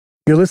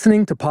You're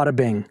listening to Pada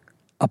Bing,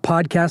 a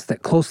podcast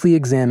that closely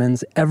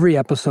examines every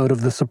episode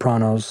of The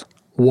Sopranos,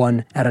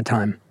 one at a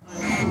time.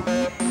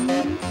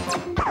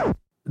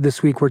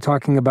 This week we're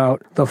talking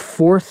about the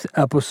fourth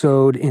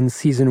episode in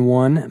season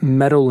 1,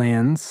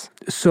 Meadowlands.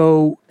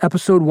 So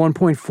episode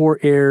 1.4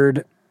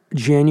 aired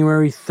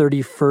January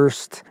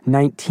 31st,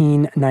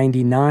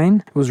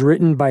 1999. It was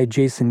written by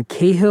Jason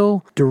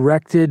Cahill,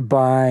 directed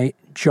by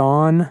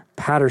John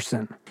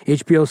Patterson.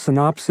 HBO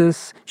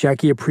synopsis: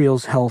 Jackie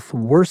April's health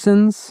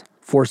worsens,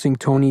 forcing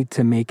Tony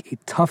to make a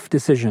tough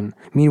decision.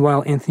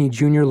 Meanwhile, Anthony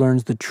Jr.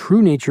 learns the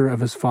true nature of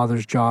his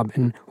father's job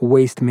in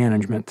waste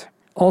management.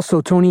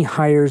 Also, Tony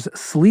hires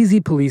sleazy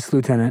police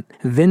lieutenant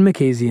Vin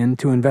Makazian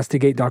to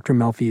investigate Dr.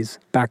 Melfi's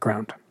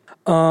background.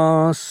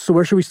 So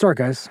where should we start,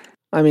 guys?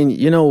 I mean,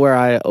 you know where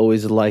I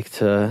always like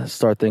to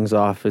start things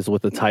off is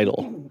with the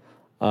title,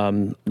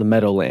 The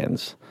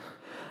Meadowlands.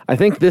 I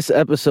think this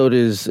episode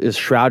is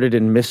shrouded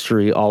in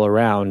mystery all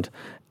around.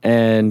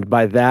 And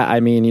by that,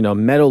 I mean,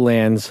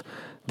 Meadowlands,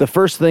 the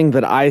first thing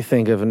that I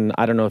think of, and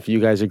I don't know if you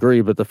guys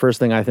agree, but the first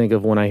thing I think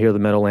of when I hear the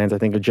Meadowlands, I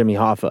think of Jimmy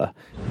Hoffa.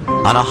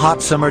 On a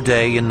hot summer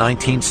day in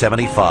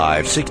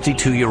 1975,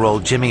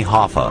 62-year-old Jimmy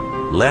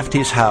Hoffa left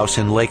his house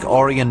in Lake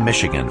Orion,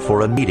 Michigan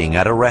for a meeting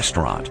at a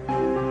restaurant.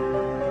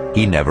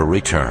 He never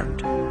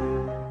returned.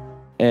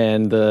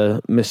 And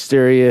the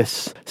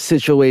mysterious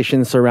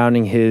situation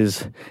surrounding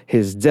his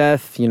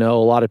death. A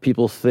lot of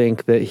people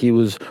think that he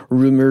was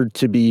rumored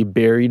to be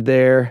buried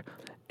there.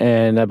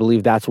 And I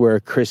believe that's where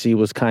Chrissy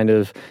was kind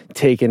of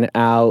taken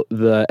out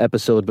the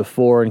episode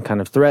before and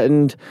kind of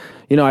threatened.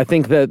 I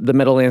think that the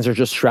Meadowlands are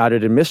just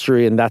shrouded in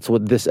mystery, and that's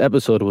what this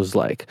episode was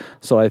like.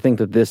 So I think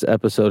that this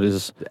episode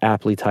is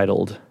aptly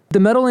titled. The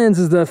Meadowlands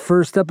is the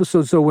first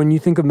episode, so when you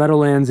think of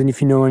Meadowlands, and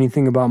if you know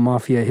anything about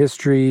mafia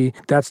history,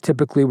 that's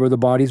typically where the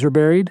bodies are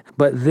buried.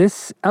 But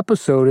this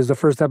episode is the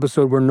first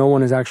episode where no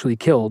one is actually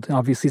killed.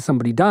 Obviously,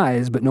 somebody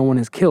dies, but no one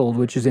is killed,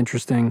 which is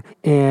interesting.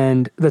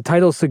 And the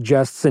title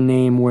suggests a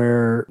name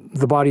where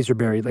the bodies are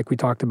buried, like we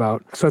talked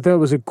about. So I thought it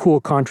was a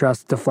cool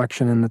contrast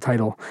deflection in the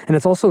title. And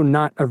it's also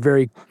not a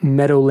very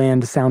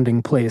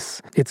Meadowland-sounding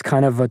place. It's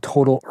kind of a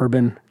total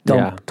urban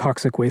dump,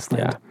 toxic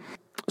wasteland. Yeah.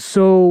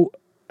 So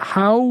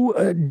how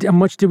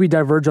much did we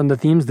diverge on the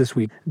themes this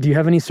week? Do you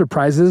have any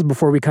surprises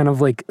before we kind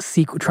of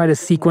try to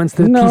sequence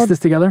piece this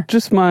together?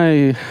 Just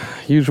my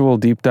usual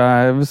deep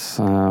dives,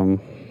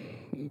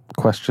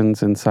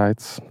 questions,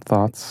 insights,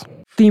 thoughts.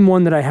 Theme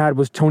one that I had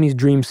was Tony's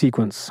dream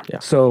sequence. Yeah.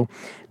 So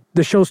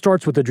the show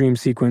starts with a dream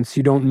sequence.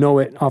 You don't know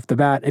it off the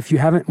bat. If you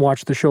haven't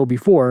watched the show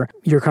before,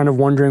 you're kind of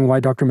wondering why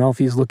Dr.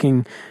 Melfi is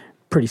looking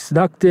pretty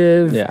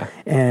seductive. Yeah.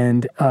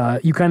 And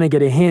you kind of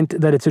get a hint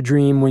that it's a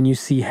dream when you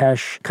see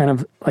Hesh kind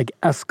of like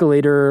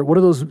escalator. What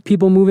are those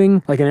people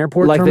moving? Like an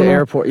airport terminal? The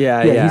airport,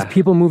 yeah. He's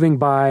people moving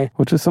by.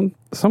 Which is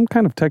some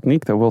kind of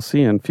technique that we'll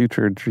see in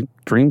future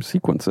dream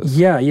sequences.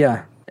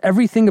 Yeah.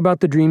 Everything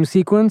about the dream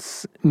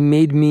sequence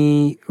made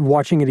me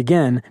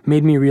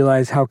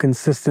realize how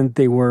consistent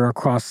they were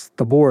across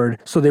the board.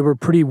 So they were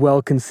pretty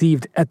well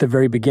conceived at the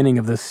very beginning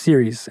of this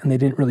series, and they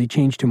didn't really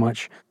change too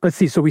much. Let's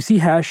see. So we see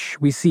Hesh,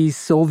 we see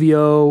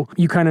Silvio.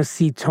 You kind of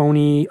see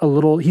Tony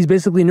he's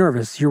basically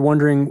nervous. You're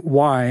wondering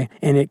why.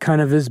 And it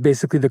kind of is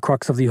basically the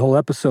crux of the whole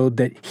episode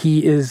that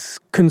he is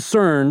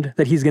concerned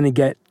that he's going to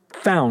get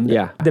found.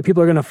 Yeah. That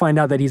people are going to find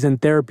out that he's in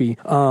therapy.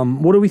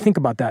 What do we think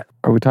about that?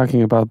 Are we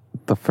talking about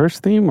the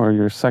first theme or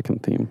your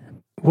second theme?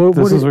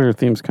 This is where your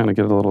themes kind of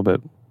get a little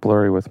bit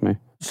blurry with me.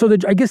 So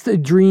I guess the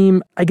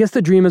dream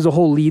as a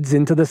whole leads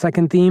into the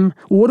second theme.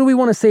 What do we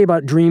want to say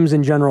about dreams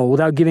in general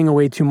without giving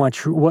away too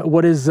much?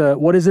 What is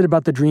it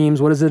about the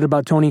dreams? What is it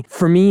about Tony?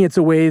 For me, it's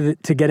a way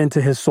to get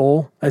into his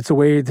soul. It's a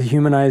way to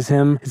humanize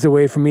him. It's a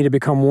way for me to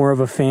become more of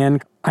a fan.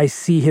 I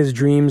see his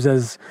dreams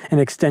as an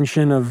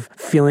extension of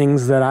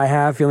feelings that I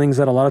have, feelings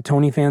that a lot of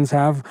Tony fans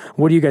have.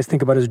 What do you guys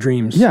think about his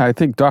dreams? Yeah, I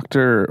think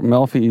Dr.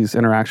 Melfi's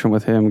interaction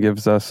with him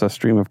gives us a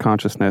stream of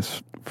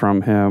consciousness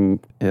from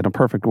him in a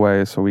perfect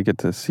way, so we get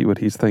to see what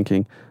he's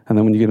thinking. And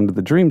then when you get into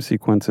the dream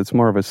sequence, it's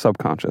more of a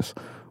subconscious,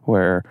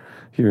 where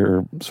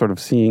you're sort of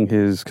seeing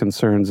his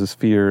concerns, his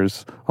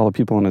fears, all the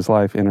people in his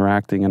life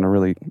interacting in a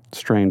really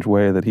strange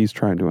way that he's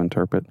trying to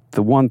interpret.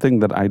 The one thing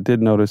that I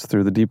did notice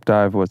through the deep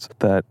dive was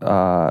that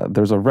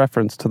there's a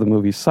reference to the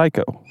movie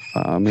Psycho,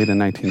 made in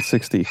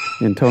 1960.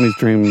 In Tony's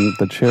dream,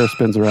 the chair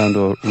spins around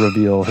to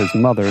reveal his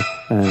mother,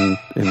 and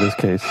in this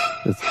case,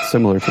 it's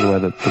similar to the way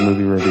that the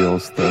movie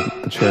reveals the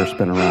chair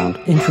spin around.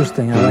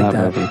 Interesting. I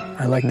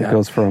like that. It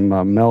goes from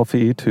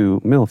Melfi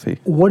to Milfi.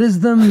 What is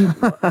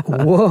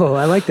whoa,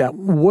 I like that.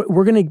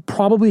 We're going to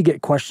probably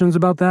get questions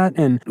about that.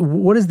 And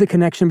what is the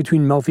connection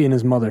between Melfi and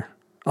his mother,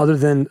 other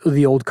than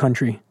the old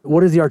country?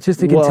 What is the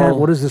artistic intent?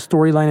 What is the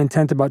storyline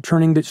intent about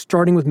starting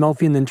with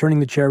Melfi and then turning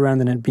the chair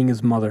around and it being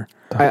his mother?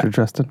 Dr.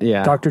 Justin?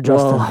 Yeah. Dr.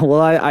 Justin.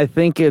 Well, I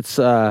think it's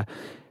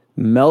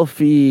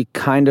Melfi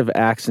kind of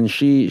acts, and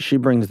she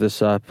brings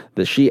this up,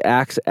 that she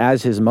acts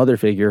as his mother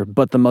figure,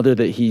 but the mother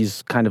that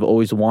he's kind of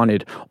always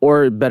wanted,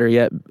 or better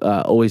yet,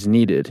 always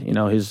needed. You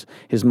know, his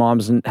mom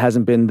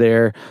hasn't been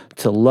there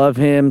to love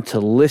him, to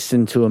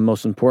listen to him,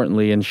 most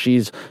importantly, and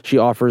she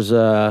offers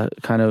a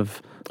kind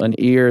of an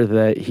ear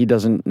that he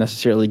doesn't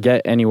necessarily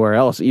get anywhere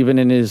else, even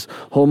in his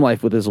home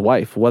life with his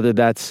wife, whether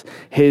that's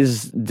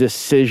his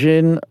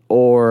decision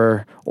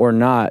or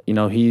not. You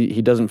know,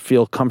 he doesn't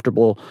feel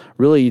comfortable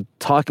really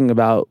talking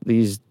about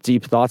these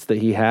deep thoughts that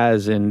he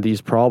has and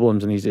these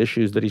problems and these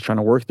issues that he's trying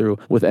to work through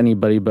with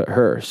anybody but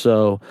her.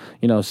 So,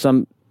 you know,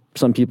 some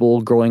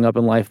people growing up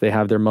in life, they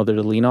have their mother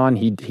to lean on.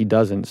 He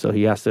doesn't. So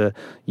he has to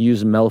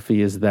use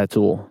Melfi as that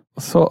tool.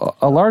 So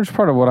a large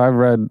part of what I've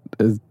read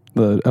is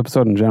the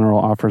episode in general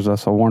offers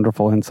us a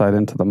wonderful insight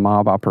into the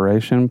mob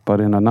operation, but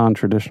in a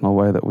non-traditional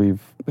way that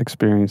we've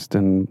experienced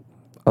in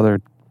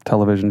other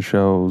television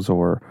shows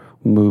or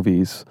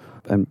movies.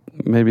 And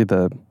maybe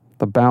the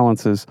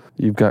balance is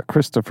you've got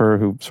Christopher,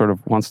 who sort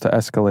of wants to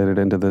escalate it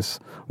into this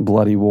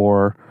bloody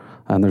war,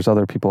 and there's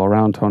other people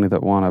around Tony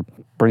that want to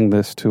bring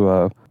this to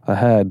a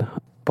head.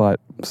 But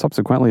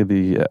subsequently,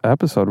 the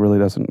episode really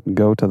doesn't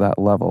go to that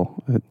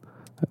level.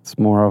 It's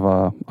more of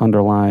a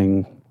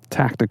underlying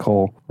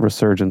tactical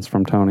resurgence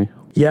from Tony.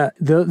 Yeah,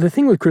 the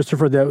thing with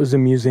Christopher that was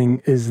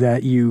amusing is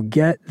that you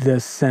get the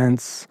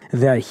sense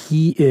that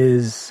he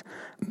is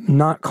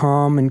not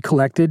calm and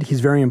collected. He's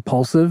very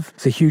impulsive.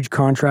 It's a huge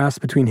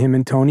contrast between him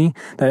and Tony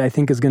that I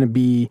think is going to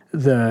be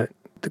the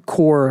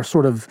core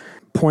sort of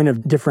point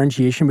of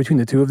differentiation between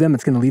the two of them.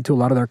 It's going to lead to a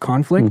lot of their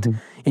conflict. Mm-hmm.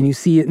 And you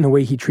see it in the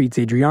way he treats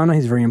Adriana.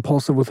 He's very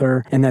impulsive with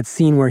her. And that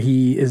scene where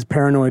he is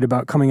paranoid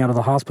about coming out of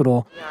the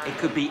hospital. It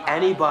could be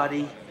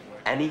anybody,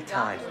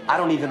 anytime. I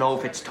don't even know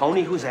if it's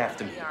Tony who's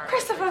after me.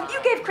 Christopher,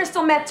 you gave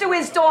crystal meth to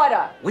his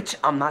daughter. Which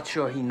I'm not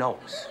sure he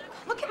knows.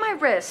 Look at my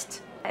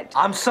wrist.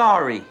 I'm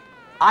sorry.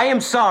 I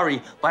am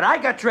sorry, but I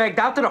got dragged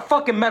out to the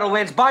fucking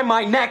Meadowlands by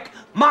my neck.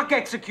 Mock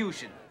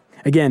execution.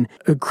 Again,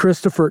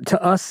 Christopher,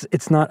 to us,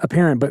 it's not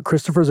apparent, but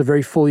Christopher is a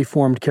very fully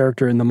formed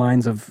character in the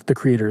minds of the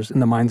creators, in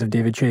the minds of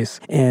David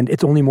Chase. And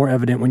it's only more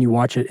evident when you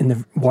watch it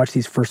watch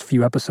these first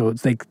few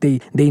episodes.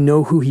 They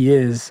know who he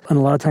is. And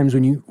a lot of times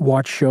when you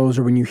watch shows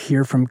or when you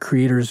hear from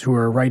creators who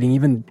are writing,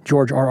 even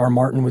George R.R.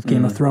 Martin with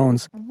Game of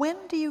Thrones. When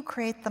do you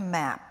create the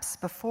maps?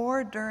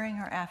 Before, during,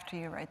 or after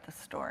you write the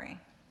story?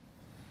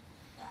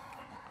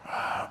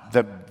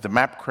 The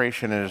map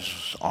creation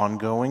is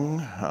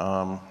ongoing.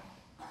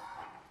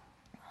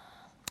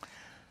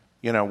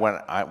 You know, when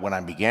I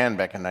began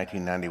back in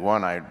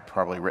 1991, I'd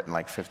probably written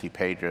like 50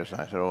 pages,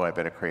 and I said, I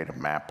better create a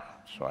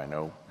map so I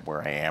know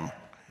where I am.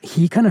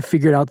 He kind of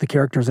figured out the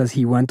characters as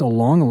he went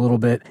along a little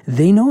bit.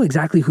 They know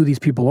exactly who these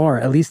people are,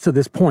 at least to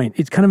this point.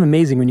 It's kind of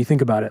amazing when you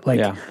think about it.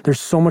 There's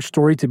so much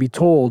story to be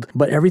told,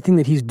 but everything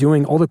that he's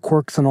doing, all the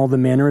quirks and all the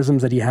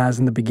mannerisms that he has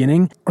in the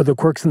beginning, are the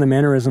quirks and the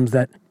mannerisms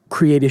that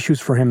create issues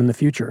for him in the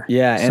future.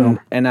 Yeah,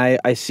 and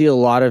I see a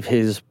lot of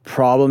his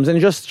problems, and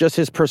just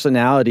his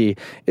personality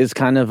is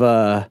kind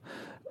of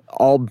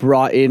all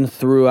brought in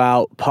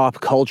throughout pop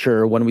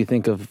culture when we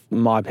think of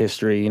mob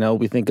history. You know,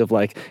 we think of,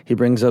 like, he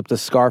brings up the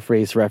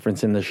Scarface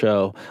reference in the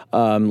show.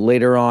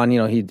 Later on, you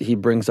know, he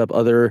brings up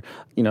other,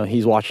 you know,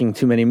 he's watching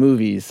too many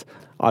movies.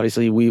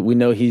 Obviously, we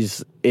know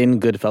he's in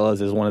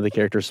Goodfellas as one of the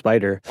characters,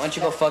 Spider. Why don't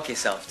you go fuck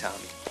yourself,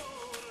 Tommy?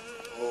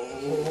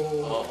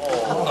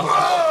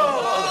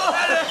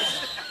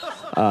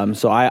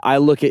 So I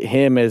look at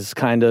him as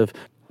kind of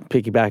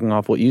piggybacking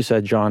off what you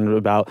said, John,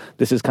 about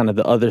this is kind of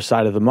the other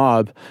side of the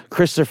mob.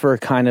 Christopher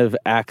kind of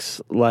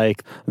acts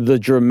like the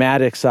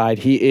dramatic side.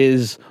 He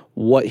is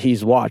what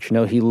he's watched. You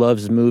know, he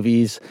loves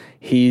movies.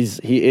 He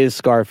is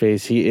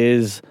Scarface. He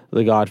is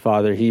The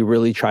Godfather. He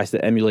really tries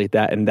to emulate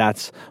that, and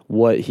that's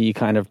what he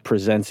kind of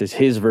presents as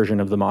his version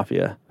of the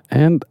mafia.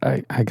 And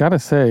I gotta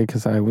say,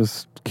 because I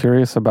was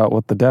curious about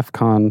what the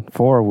DEFCON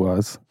 4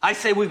 was. I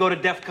say we go to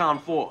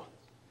DEFCON 4.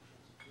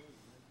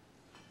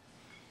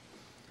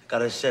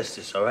 Gotta assess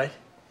this, all right?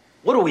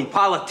 What are we,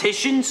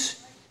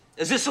 politicians?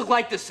 Does this look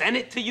like the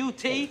Senate to you,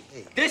 T?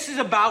 This is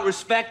about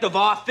respect of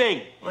our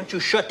thing. Why don't you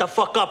shut the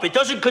fuck up? It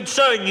doesn't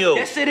concern you.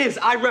 Yes, it is.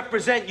 I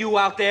represent you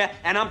out there,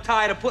 and I'm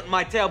tired of putting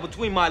my tail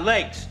between my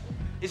legs.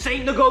 This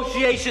ain't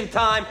negotiation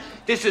time.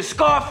 This is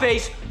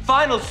Scarface,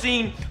 final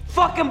scene,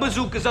 fucking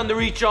bazookas under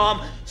each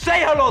arm.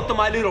 Say hello to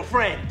my little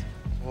friend.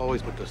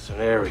 Always with the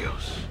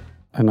scenarios.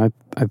 And I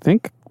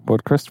think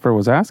what Christopher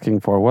was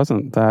asking for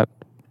wasn't that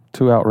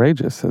too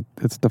outrageous.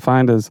 It's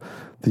defined as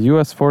the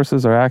U.S.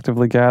 forces are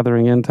actively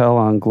gathering intel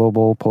on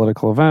global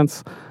political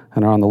events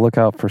and are on the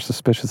lookout for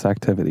suspicious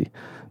activity.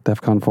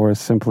 DEFCON 4 is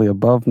simply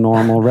above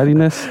normal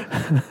readiness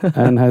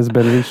and has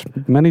been reached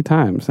many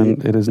times,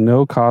 and it is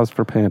no cause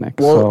for panic.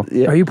 Well,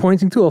 so, Are you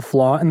pointing to a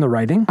flaw in the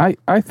writing?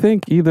 I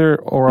think either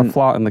or a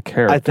flaw in the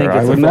character. I think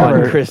it's would a flaw in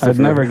never, Christopher. I'd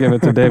never give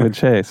it to David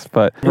Chase,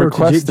 but Or to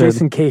requested.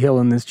 Jason Cahill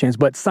in this chance,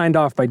 but signed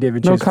off by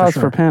David No Chase. cause for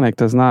for sure. panic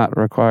does not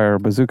require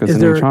bazookas Is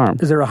in there each arm.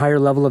 is there a higher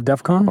level of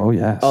DEFCON? Oh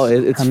yes. Oh,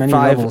 it's How many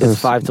 5. levels?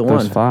 It's 5 to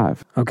There's 1.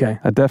 5. Okay.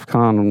 At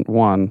DEFCON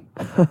 1,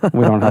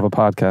 we don't have a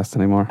podcast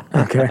anymore.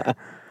 Okay.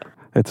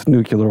 It's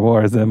nuclear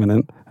war is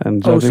imminent,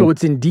 and Oh, judging, so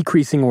it's in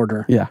decreasing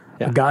order. yeah.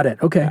 Got it.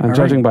 Okay. And all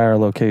judging right. by our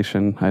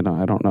location, I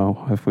don't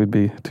know if we'd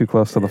be too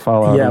close to the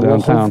fallout Yeah, of well,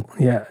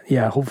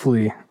 downtown.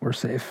 hopefully we're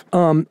safe.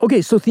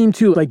 Okay, so theme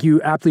 2, like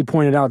you aptly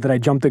pointed out that I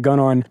jumped the gun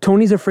on.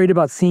 Tony's afraid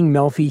about seeing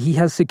Melfi. He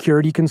has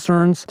security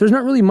concerns. There's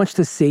not really much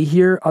to say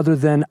here other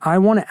than I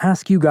want to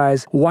ask you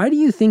guys, why do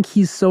you think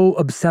he's so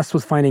obsessed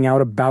with finding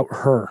out about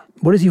her?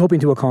 What is he hoping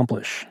to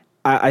accomplish?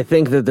 I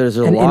think that there's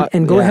a And, lot.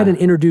 and go yeah. ahead and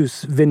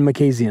introduce Vin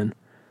Makazian.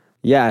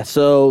 Yeah,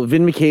 so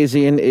Vin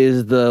Makazian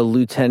is the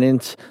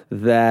lieutenant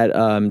that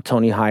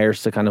Tony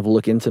hires to kind of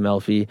look into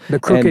Melfi. The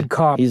crooked And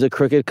cop. He's a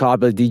crooked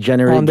cop, a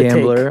degenerate On the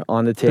gambler take.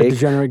 on the The take.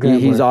 degenerate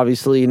He's gambler.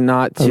 obviously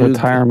not A too...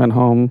 retirement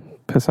home,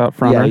 piss out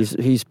front. Yeah, he's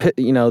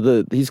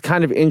he's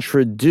kind of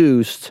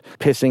introduced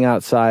pissing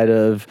outside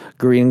of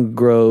Green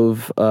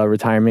Grove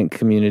retirement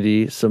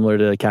community, similar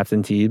to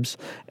Captain Teebs,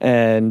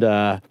 and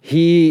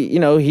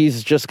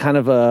he's just kind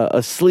of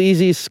a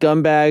sleazy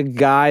scumbag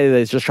guy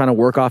that's just trying to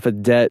work off a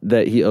debt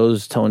that he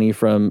owes Tony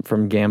from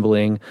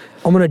gambling.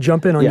 I'm going to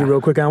jump in on Yeah. you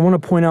real quick. I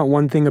want to point out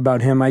one thing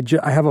about him. I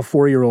have a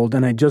 4-year-old,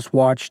 and I just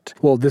watched,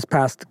 this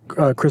past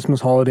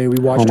Christmas holiday, we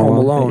watched Home Home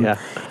Alone. Alone. Yeah.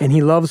 And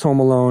he loves Home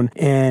Alone.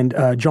 And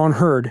John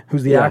Hurd,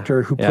 who's the Yeah.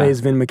 actor who Yeah. plays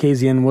Vin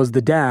Makazian, was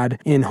the dad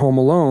in Home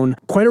Alone.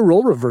 Quite a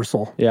role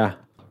reversal. Yeah.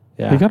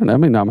 He got an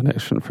Emmy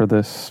nomination for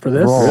this. For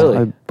this? role. Really?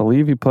 I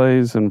believe he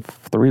plays in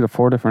 3 to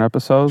 4 different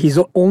episodes. He's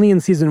only in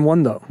season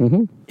 1, though.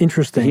 Mm-hmm.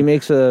 Interesting. He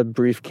makes a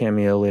brief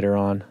cameo later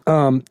on.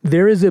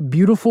 There is a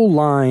beautiful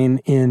line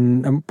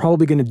I'm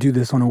probably going to do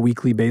this on a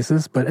weekly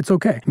basis, but it's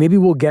okay. Maybe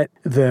we'll get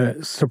the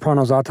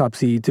Sopranos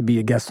Autopsy to be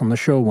a guest on the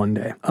show one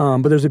day.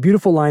 But there's a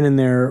beautiful line in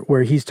there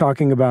where he's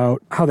talking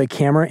about how the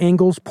camera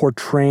angles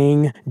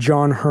portraying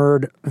John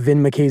Hurd,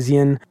 Vin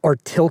Makazian are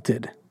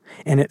tilted.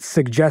 And it's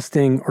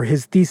suggesting, or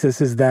his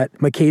thesis is that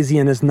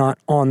Makazian is not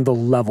on the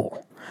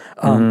level.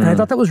 And I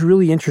thought that was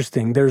really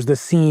interesting. There's the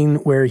scene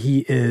where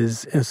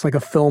it's like a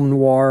film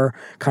noir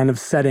kind of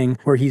setting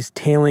where he's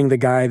tailing the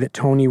guy that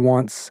Tony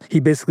wants.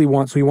 He wants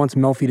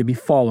Melfi to be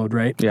followed,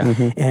 right? Yeah.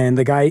 Mm-hmm. And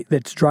the guy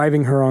that's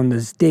driving her on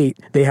this date,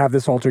 they have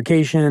this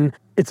altercation.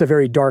 It's a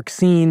very dark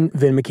scene.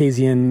 Vin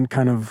Makazian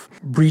kind of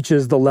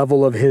breaches the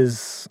level of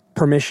his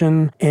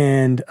permission,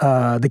 and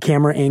the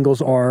camera angles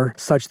are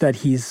such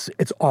that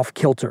it's off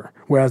kilter,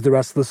 whereas the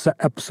rest of the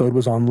episode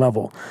was on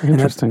level.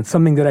 Interesting. And that's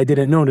something that I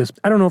didn't notice.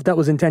 I don't know if that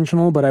was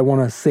intentional, but I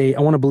want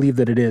to believe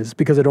that it is,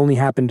 because it only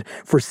happened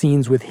for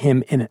scenes with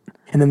him in it.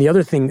 And then the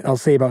other thing I'll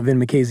say about Vin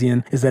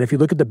Makazian is that if you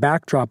look at the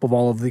backdrop of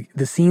all of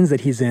the scenes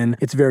that he's in,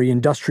 it's very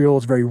industrial,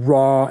 it's very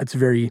raw, it's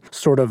very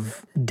sort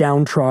of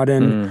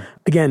downtrodden.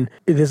 Again,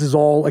 this is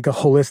all like a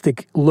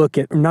holistic look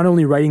at not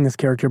only writing this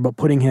character, but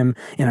putting him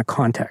in a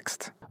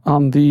context.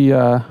 On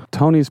the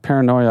Tony's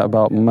paranoia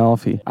about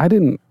Melfi, I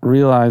didn't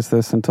realize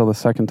this until the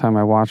second time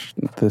I watched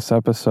this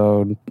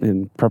episode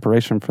in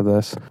preparation for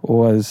this,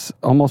 was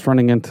almost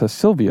running into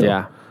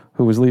Silvio,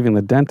 who was leaving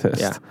the dentist.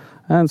 Yeah.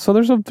 And so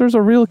there's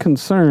a real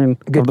concern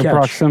Good of the catch.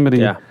 proximity.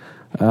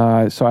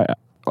 Yeah. So I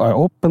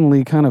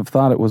openly kind of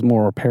thought it was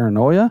more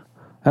paranoia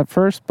at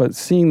first, but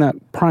seeing that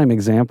prime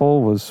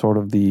example was sort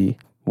of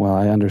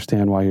I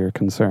understand why you're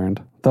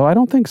concerned. Though I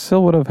don't think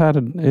Sil would have had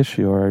an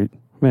issue, or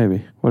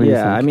maybe. What do you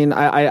think? Yeah, I mean,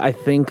 I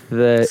think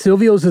that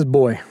Silvio's his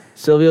boy.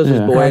 Silvio's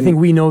his boy. And I think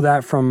we know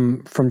that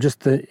from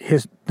just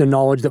the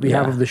knowledge that we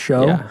have of the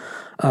show. Yeah.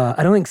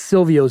 I don't think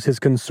Silvio's his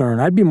concern.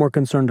 I'd be more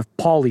concerned if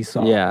Paulie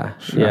saw. Yeah,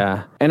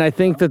 yeah. And I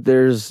think that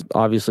there's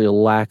obviously a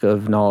lack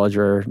of knowledge,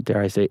 or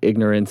dare I say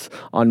ignorance,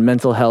 on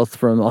mental health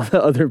from all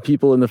the other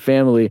people in the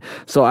family.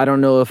 So I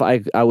don't know if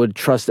I would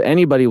trust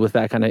anybody with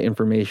that kind of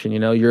information. You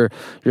know, you're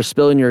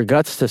spilling your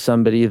guts to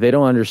somebody. They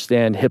don't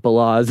understand HIPAA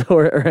laws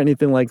or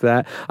anything like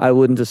that. I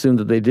wouldn't assume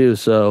that they do.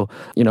 So,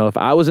 you know, if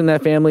I was in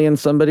that family and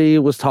somebody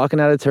was talking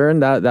out of turn,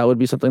 that would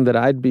be something that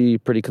I'd be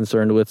pretty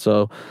concerned with.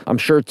 So I'm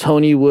sure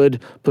Tony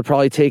would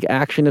probably take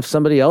action if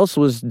somebody else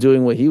was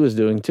doing what he was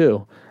doing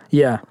too.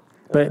 Yeah.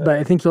 But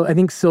I think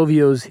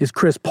Silvio's is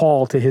Chris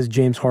Paul to his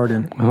James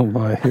Harden. Oh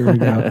boy, here we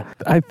go.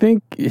 I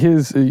think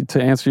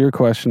to answer your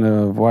question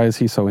of why is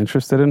he so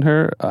interested in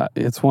her,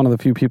 it's one of the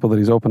few people that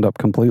he's opened up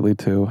completely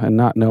to, and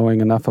not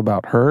knowing enough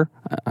about her,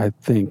 I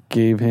think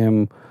gave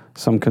him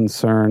some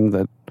concern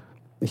that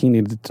he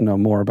needed to know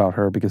more about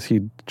her, because he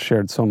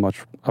shared so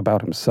much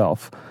about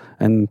himself.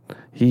 And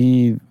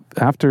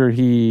after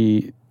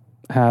he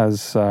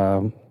has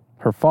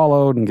her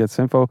followed and gets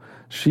info,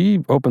 she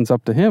opens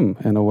up to him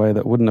in a way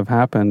that wouldn't have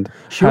happened.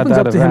 She had opens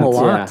that up to him a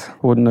event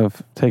lot. Wouldn't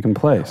have taken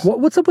place.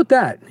 What's up with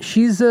that?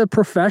 She's a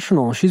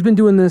professional. She's been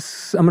doing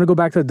this. I'm going to go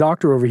back to the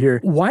doctor over here.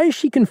 Why is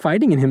she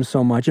confiding in him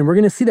so much? And we're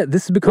going to see that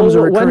this becomes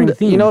a recurring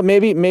theme. You know,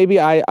 maybe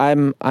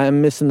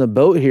I'm missing the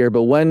boat here.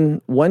 But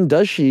when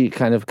does she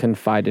kind of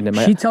confide in him?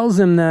 She tells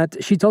him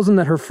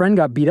that her friend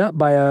got beat up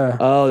by a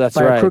that's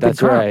by a right. crooked That's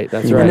cop. right.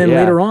 That's And right. then yeah.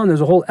 later on,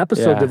 there's a whole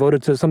episode Yeah.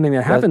 devoted to something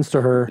that happens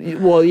to her.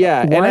 Well,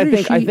 yeah, Why and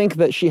does I she- think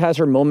that she has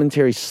her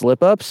momentary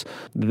slip-ups.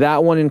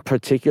 That one in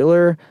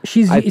particular, I it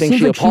think seems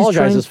she like she's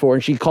apologizes trying- for,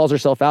 and she calls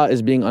herself out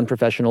as being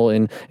unprofessional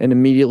and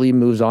immediately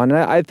moves on. And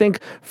I think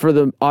for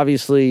the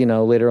obviously, you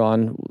know, later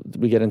on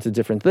we get into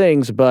different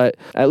things, but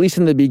at least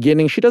in the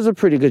beginning, she does a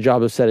pretty good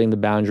job of setting the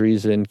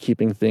boundaries and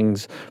keeping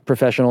things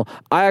professional.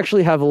 I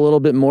actually have a little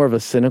bit more of a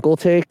cynical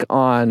take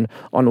on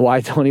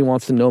why Tony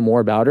wants to know more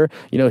about her.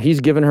 You know, he's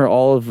given her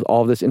all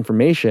of this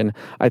information.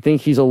 I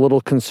think he's a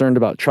little concerned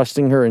about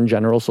trusting her in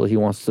general, so he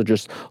wants to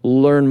just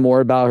learn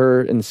more about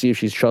her and see if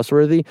she's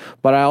trustworthy.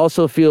 But I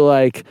also feel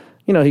like,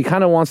 you know, he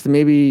kind of wants to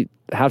maybe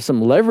have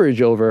some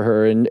leverage over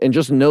her and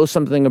just know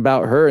something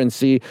about her and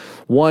see,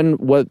 one,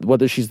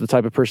 whether she's the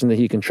type of person that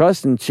he can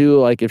trust, and two,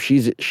 like if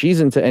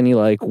she's into any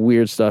like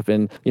weird stuff.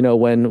 And, you know,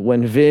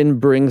 when Vin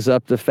brings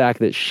up the fact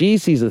that she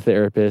sees a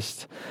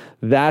therapist,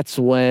 that's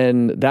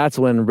when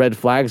red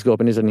flags go up,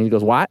 and he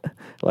goes, what?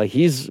 Like,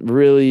 he's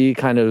really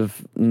kind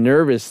of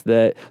nervous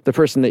that the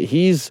person that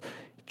he's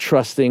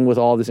trusting with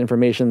all this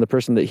information, the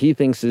person that he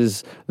thinks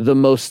is the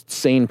most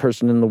sane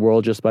person in the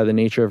world just by the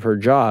nature of her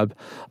job,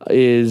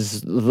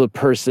 is the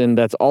person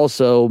that's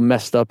also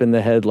messed up in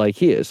the head like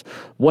he is.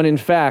 When in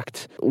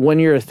fact, when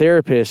you're a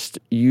therapist,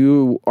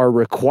 you are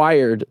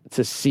required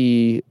to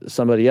see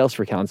somebody else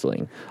for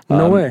counseling.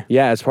 No way.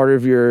 Yeah, as part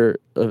of your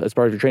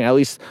training. At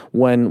least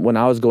when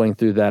I was going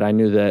through that, I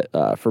knew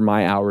that for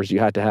my hours, you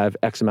had to have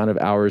X amount of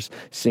hours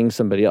seeing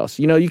somebody else.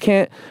 You know, you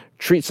can't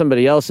treat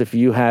somebody else if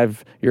you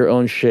have your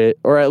own shit,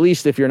 or at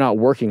least if you're not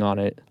working on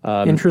it.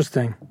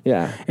 Interesting.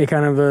 Yeah. It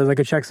kind of like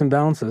a checks and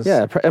balances.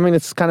 Yeah. I mean,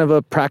 it's kind of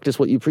a practice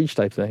what you preach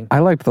type thing. I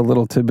liked the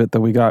little tidbit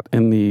that we got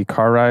in the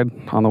car ride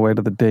on the way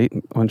to the date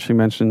when she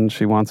mentioned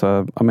she wants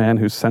a man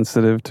who's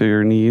sensitive to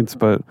your needs,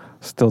 but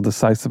still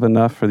decisive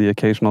enough for the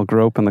occasional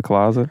grope in the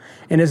closet.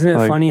 And isn't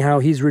it funny how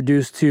he's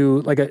reduced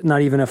to like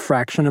not even a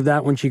fraction of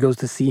that when she goes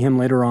to see him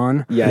later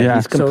on? Yeah.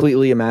 He's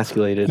completely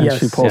emasculated. And Yes.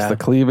 she pulls the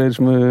cleavage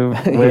move,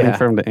 waiting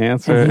for him to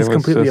answer. And he's It was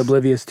completely just-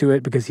 oblivious to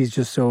it because he's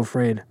just so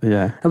afraid.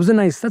 Yeah.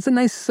 That's a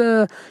nice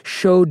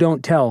show,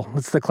 don't tell.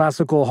 It's the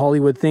classical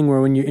Hollywood thing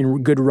where when you're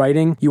in good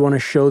writing, you want to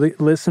show the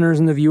listeners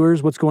and the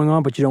viewers what's going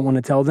on, but you don't want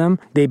to tell them.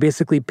 They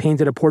basically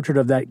painted a portrait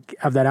of that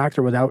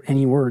actor without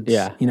any words.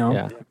 Yeah. You know?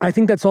 Yeah. I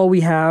think that's all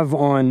we have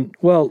on,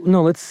 well,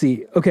 no, let's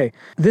see. Okay.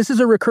 This is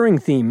a recurring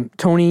theme.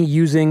 Tony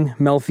using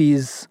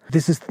Melfi's,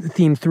 this is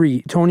theme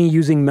 3. Tony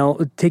using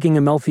taking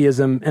a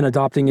Melfiism and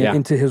adopting it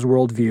into his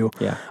worldview.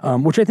 Yeah.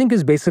 Which I think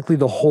is basically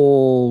the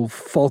whole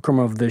fulcrum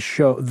of this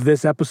show,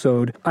 this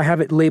episode. I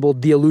have it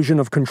labeled the illusion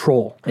of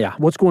control. Yeah.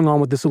 What's going on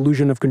with this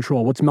illusion of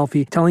control? What's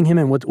Melfi telling him,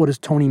 and what does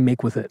Tony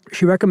make with it?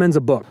 She recommends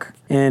a book,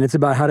 and it's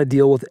about how to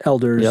deal with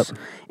elders. Yep.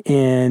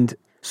 And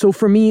so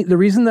for me, the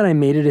reason that I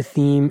made it a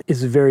theme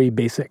is very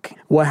basic.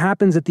 What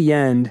happens at the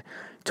end,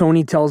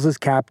 Tony tells his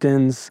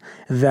captains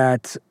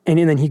that, and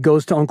then he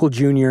goes to Uncle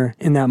Junior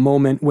in that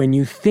moment when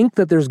you think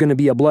that there's going to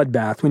be a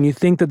bloodbath, when you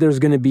think that there's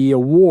going to be a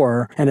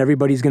war and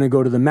everybody's going to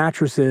go to the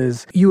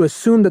mattresses, you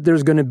assume that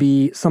there's going to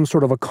be some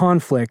sort of a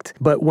conflict.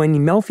 But when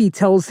Melfi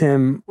tells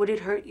him, would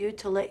it hurt you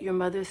to let your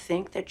mother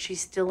think that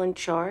she's still in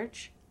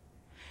charge?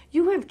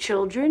 You have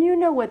children, you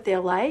know what they're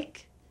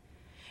like.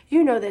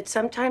 You know that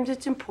sometimes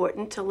it's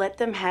important to let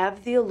them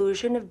have the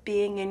illusion of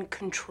being in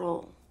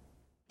control.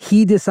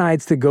 he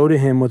decides to go to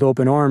him with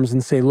open arms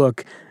and say,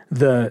 look,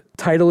 the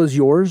title is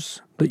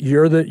yours.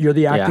 You're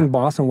the acting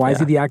boss. And why is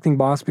he the acting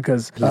boss?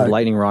 Because he's a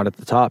lightning rod at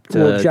the top.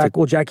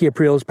 Jackie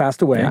April's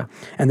passed away,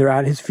 and they're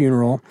at his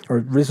funeral,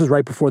 or this is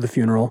right before the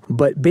funeral.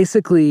 But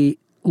basically,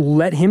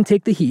 let him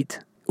take the heat.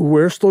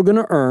 We're still going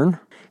to earn.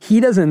 He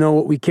doesn't know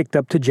what we kicked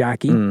up to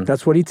Jackie.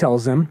 That's what he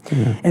tells him.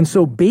 And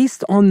so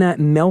based on that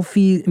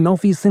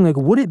Melfi's thing, like,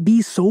 would it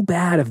be so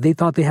bad if they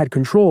thought they had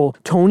control?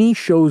 Tony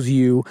shows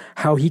you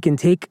how he can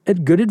take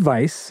good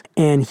advice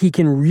and he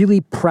can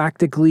really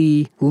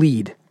practically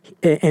lead.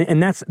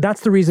 And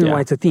that's the reason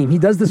why it's a theme. He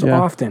does this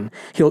often.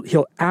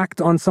 He'll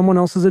act on someone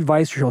else's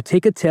advice, or he'll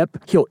take a tip,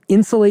 he'll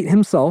insulate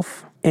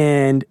himself,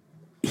 and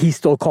he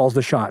still calls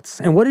the shots.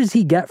 And what does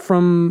he get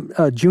from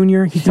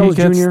Junior? He tells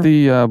gets Junior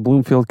the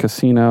Bloomfield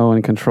Casino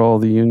and control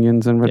of the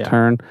unions in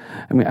return.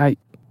 I mean,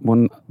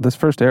 when this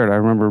first aired, I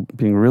remember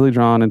being really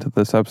drawn into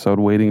this episode,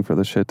 waiting for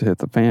the shit to hit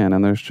the fan.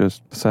 And there's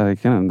just,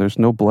 there's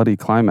no bloody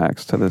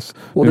climax to this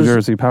New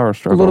Jersey power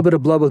struggle. A little bit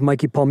of blood with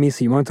Mikey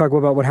Palmisi. You want to talk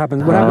about what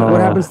happens? What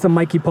happens to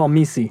Mikey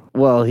Palmisi?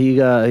 Well, he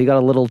got a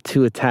little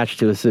too attached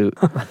to a suit.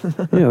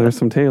 Yeah, there's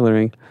some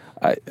tailoring.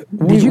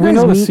 Did you guys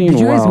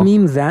well.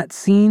 meme that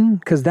scene?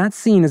 Because that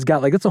scene has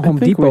got that's a Home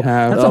think Depot. we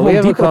have. That's a we Home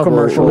have a Depot couple.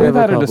 commercial. We've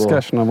had a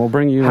discussion, and we'll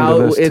bring you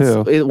into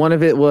this too. One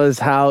of it was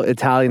how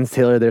Italians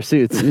tailor their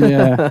suits.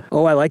 Yeah.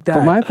 Oh, I like that.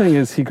 But my thing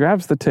is, he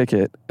grabs the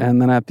ticket,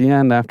 and then at the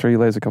end, after he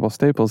lays a couple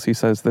staples, he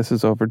says, "This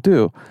is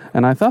overdue."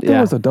 And I thought there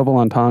was a double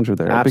entendre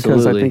there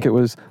because I think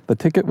the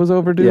ticket was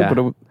overdue,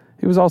 but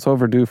he was also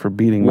overdue for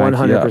beating Mikey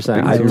up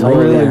 100%. because he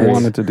totally really agree.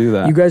 wanted to do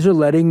that. You guys are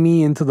letting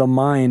me into the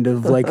mind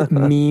of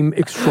meme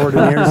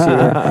extraordinaires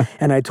here,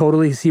 and I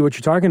totally see what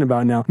you're talking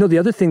about now. No, the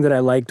other thing that I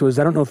liked was,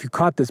 I don't know if you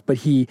caught this,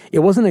 but it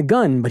wasn't a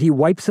gun, but he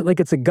wipes it like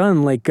it's a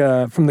gun,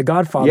 from The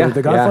Godfather.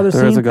 The Godfather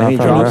there is scene, a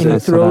Godfather and he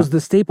reference to throws that.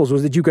 the staples.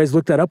 Did you guys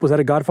look that up? Was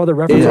that a Godfather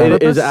reference?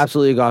 It is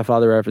absolutely a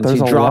Godfather reference. There's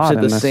he a drops lot it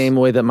the in this. same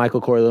way that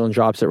Michael Corleone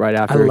drops it right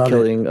after love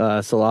killing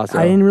Salasso.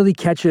 I didn't really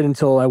catch it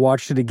until I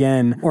watched it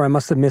again, or I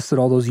must have missed it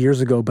all those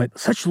years ago, but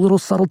such little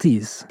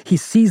subtleties. He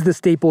sees the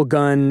staple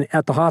gun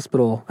at the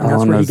hospital, and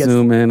that's where he gets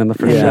zoom in and the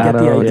they get the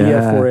foreshadow.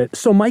 idea for it.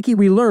 So Mikey,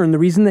 we learn the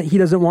reason that he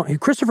doesn't want,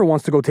 Christopher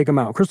wants to go take him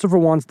out. Christopher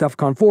wants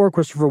DEFCON 4,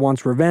 Christopher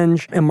wants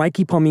revenge, and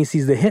Mikey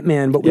Palmice's the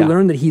hitman, but we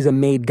learn that he's a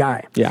made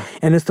guy. Yeah.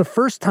 And it's the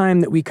first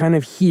time that we kind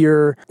of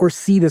hear or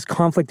see this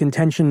conflict and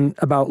tension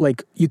about,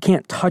 you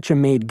can't touch a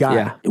made guy.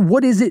 Yeah.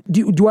 What is it?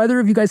 Do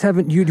either of you guys have,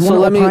 do you So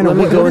want to let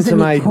me go into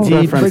my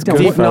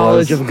deep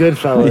knowledge of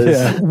Goodfellas.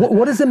 Yeah.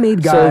 What is a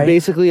made guy? So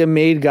basically, a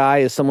made guy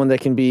is someone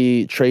that can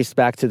be traced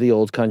back to the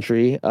old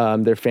country.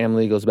 Their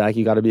family goes back.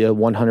 You got to be a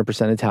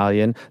 100%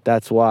 Italian.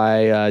 That's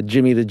why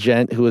Jimmy the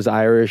Gent, who is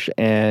Irish,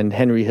 and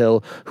Henry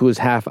Hill, who is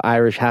half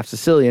Irish, half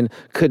Sicilian,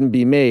 couldn't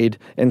be made,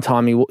 and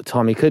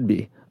Tommy could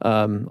be.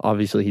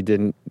 Obviously, he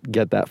didn't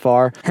get that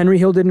far. Henry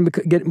Hill didn't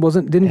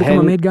become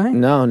a made guy?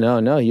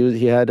 No.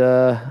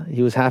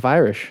 He was half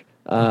Irish.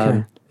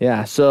 Okay.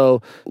 Yeah.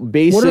 So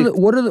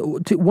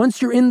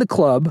once you're in the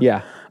club?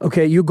 Yeah.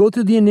 Okay, you go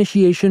through the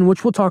initiation,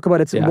 which we'll talk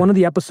about. It's one of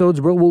the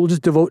episodes. We'll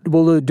just devote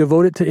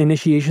it to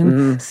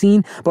initiation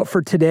scene. But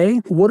for today,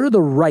 what are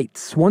the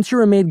rights? Once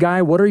you're a made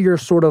guy, what are your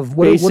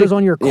what is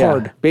on your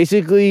card? Yeah.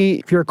 Basically,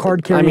 if you're a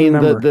card carrying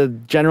member. the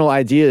general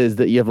idea is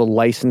that you have a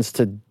license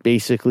to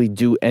basically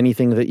do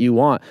anything that you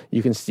want.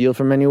 You can steal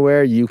from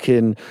anywhere. You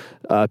can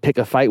pick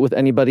a fight with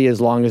anybody as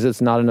long as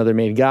it's not another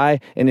made guy.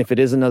 And if it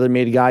is another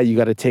made guy, you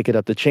got to take it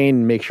up the chain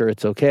and make sure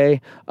it's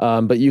okay.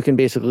 But you can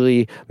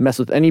basically mess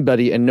with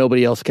anybody and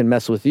nobody else can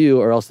mess with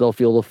you, or else they'll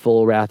feel the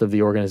full wrath of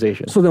the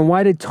organization. So then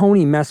why did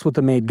Tony mess with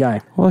the made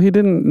guy? Well, he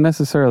didn't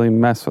necessarily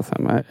mess with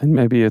him. And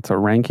maybe it's a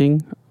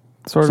ranking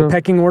sort of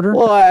pecking order?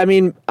 Well, I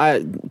mean,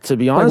 to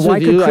be honest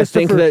with you, I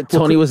think that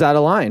Tony was out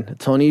of line.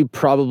 Tony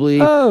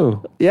probably...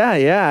 Oh.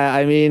 Yeah.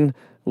 I mean...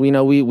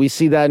 We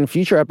see that in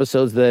future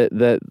episodes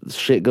that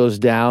shit goes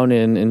down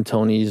and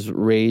Tony's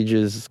rage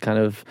is kind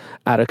of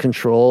out of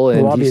control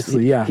and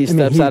obviously, he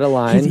steps out of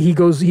line. He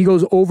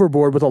goes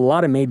overboard with a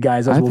lot of made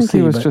guys, as we'll see. I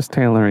think he was just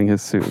tailoring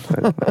his suit.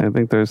 I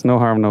think there's no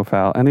harm, no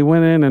foul. And he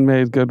went in and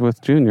made good with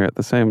Junior at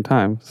the same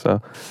time. So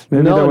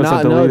maybe there was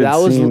a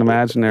deleted scene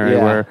imaginary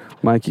where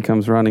Mikey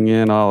comes running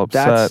in all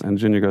upset and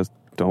Junior goes,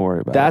 "Don't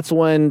worry about it." That's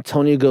when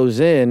Tony goes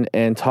in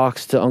and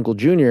talks to Uncle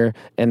Junior,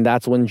 and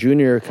that's when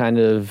Junior kind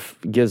of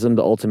gives him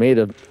the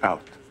ultimatum.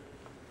 Out.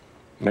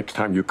 Next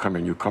time you come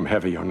in, you come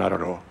heavy or not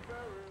at all.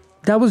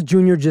 That was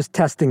Junior just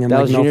testing him,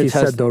 like Melfi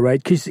said, though,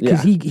 right? Because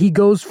he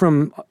goes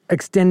from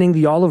extending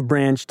the olive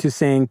branch to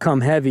saying, come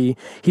heavy.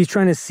 He's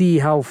trying to see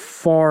how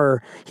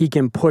far he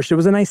can push. It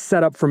was a nice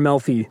setup for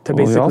Melfi to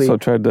basically... He also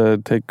tried to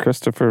take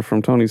Christopher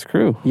from Tony's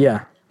crew.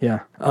 Yeah.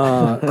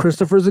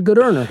 Christopher's a good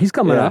earner. He's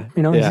coming up.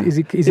 You know, is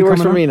he works coming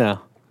for up? me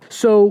now.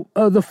 So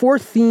the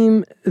fourth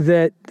theme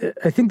that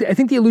I think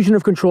the illusion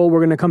of control we're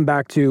going to come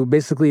back to.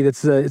 Basically,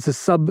 it's a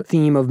sub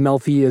theme of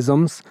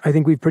Melfi-isms. I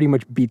think we've pretty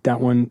much beat that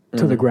one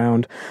to the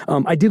ground.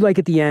 I did like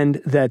at the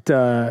end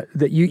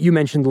that you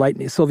mentioned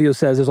lightning. Silvio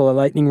says there's a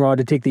lightning rod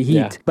to take the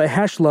heat, but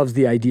Hesh loves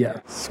the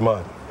idea.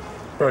 Smart,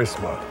 very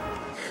smart.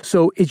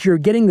 So you're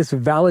getting this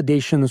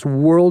validation, this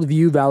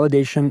worldview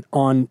validation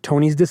on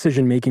Tony's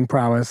decision-making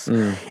prowess,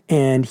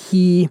 and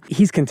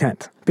he's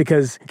content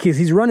because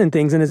he's running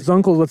things, and his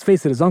uncle, let's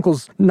face it, his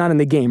uncle's not in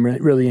the game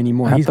really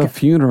anymore. At the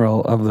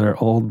funeral of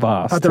their old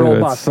boss. At their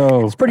old boss.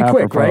 So it's pretty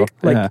quick, right?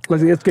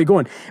 Let's get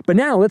going. But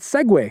now let's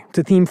segue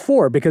to theme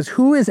 4, because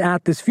who is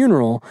at this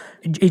funeral?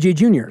 AJ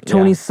Jr.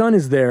 Tony's son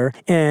is there,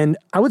 and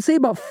I would say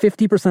about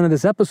 50% of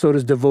this episode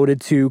is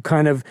devoted to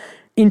kind of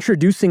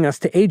introducing us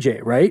to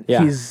AJ, right?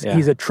 Yeah,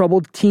 He's a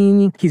troubled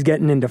teen. He's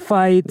getting into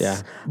fights.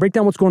 Yeah. Break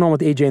down what's going on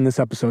with AJ in this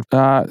episode.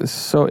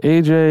 So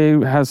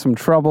AJ has some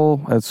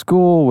trouble at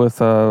school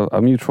with a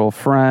mutual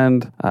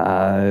friend,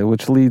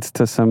 which leads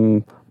to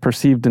some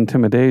perceived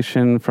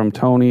intimidation from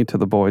Tony to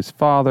the boy's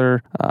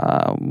father,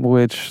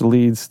 which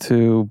leads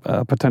to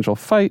a potential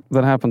fight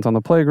that happens on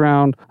the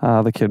playground.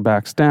 The kid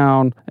backs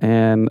down,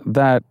 and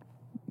that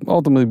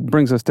ultimately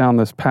brings us down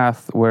this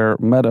path where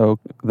Meadow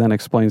then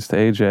explains to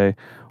AJ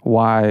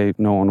why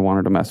no one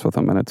wanted to mess with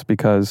him, and it's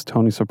because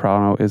Tony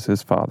Soprano is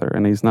his father,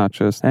 and he's not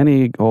just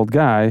any old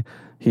guy.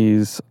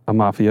 he's a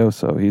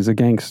mafioso, he's a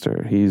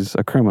gangster, he's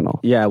a criminal.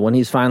 Yeah, when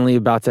he's finally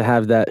about to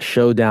have that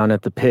showdown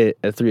at the pit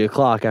at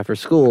 3:00 after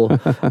school,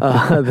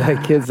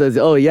 that kid says,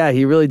 "Oh yeah,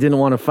 he really didn't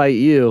want to fight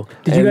you."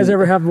 Did you guys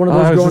ever have one of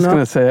those I was growing just up?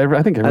 going to say,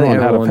 I think everyone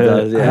had a pit.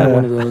 does, yeah. I had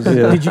one of those.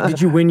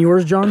 Did you win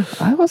yours, John?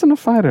 I wasn't a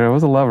fighter. I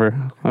was a lover.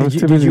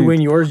 Did you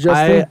win yours,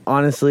 Justin? I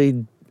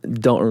honestly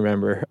don't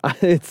remember.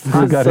 You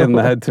got hit in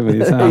the head too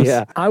many times.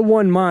 Yeah. I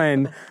won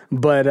mine,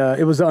 but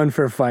it was an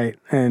unfair fight,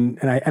 and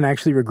I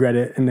actually regret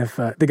it. And if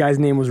the guy's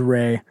name was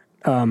Ray.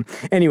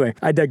 Anyway,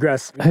 I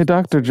digress. Hey,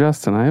 Dr.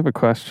 Justin, I have a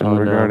question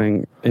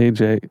regarding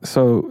AJ.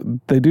 So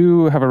they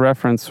do have a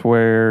reference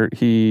where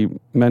he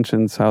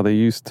mentions how they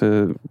used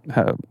to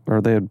have, or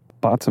they had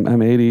bought some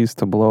M80s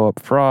to blow up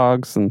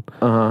frogs. And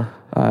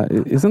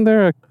isn't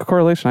there a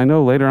correlation? I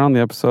know later on in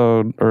the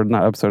episode, or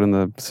not episode, in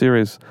the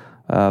series,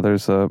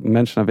 there's a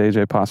mention of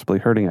AJ possibly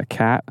hurting a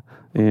cat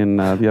in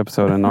the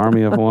episode An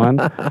Army of One.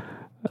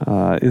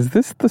 Is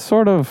this the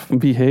sort of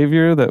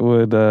behavior that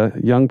would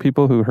young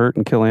people who hurt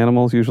and kill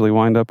animals usually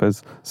wind up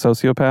as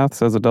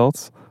sociopaths as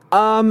adults?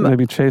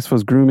 Maybe Chase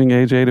was grooming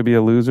AJ to be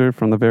a loser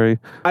from the very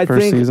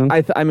first season.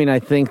 I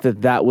think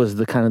that was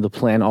the kind of the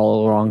plan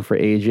all along for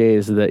AJ,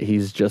 is that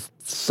he's just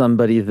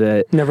somebody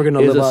that never going to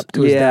live up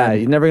to his dad. Yeah,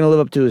 he's never going to live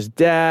up to his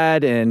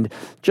dad, and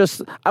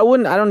just I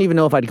don't even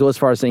know if I'd go as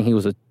far as saying he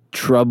was a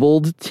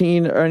troubled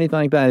teen or anything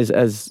like that.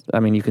 As I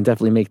mean, you can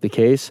definitely make the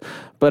case,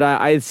 but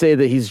I'd say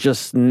that he's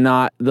just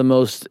not the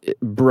most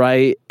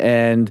bright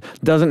and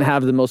doesn't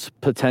have the most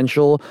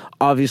potential.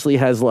 Obviously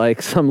has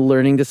like some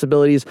learning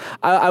disabilities.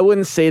 I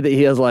wouldn't say that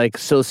he has like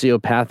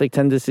sociopathic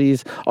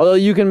tendencies, although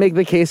you can make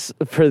the case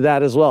for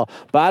that as well.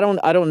 But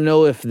I don't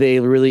know if they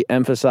really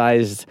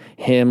emphasized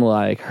him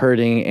like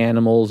hurting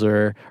animals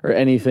or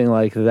anything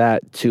like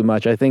that too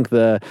much. I think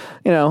I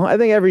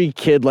think every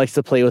kid likes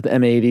to play with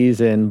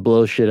M80s and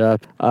blow shit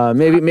up.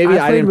 Maybe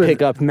I didn't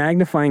pick up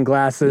magnifying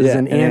glasses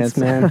and ants,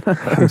 man.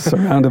 I'm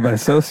surrounded by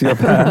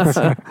sociopaths.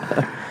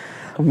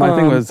 My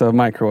thing was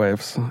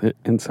microwaves,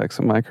 insects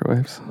and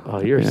microwaves.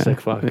 Oh, you're a sick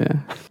fuck. Yeah.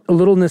 A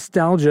little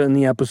nostalgia in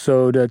the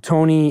episode.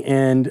 Tony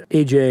and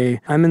AJ.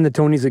 I'm in the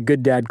Tony's a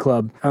Good Dad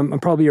club. I'm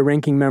probably a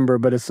ranking member,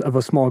 but it's of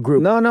a small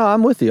group. No,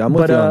 I'm with you. I'm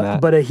with you on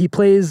that. But he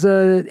plays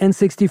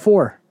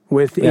N64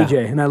 with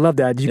AJ, and I love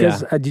that. Did you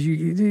guys? Did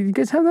you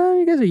guys have that?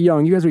 You guys are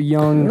young. You guys are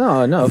young.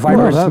 No.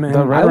 Vibrant,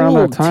 man. Right I around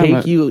will that time,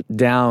 take you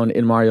down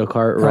in Mario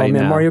Kart right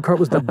now. Mario Kart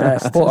was the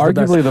best. Well,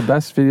 arguably the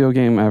best video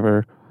game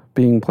ever,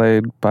 being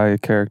played by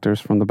characters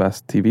from the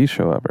best TV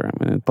show ever.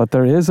 I mean, but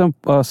there is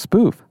a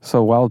spoof.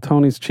 So while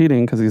Tony's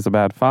cheating because he's a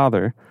bad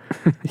father,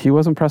 he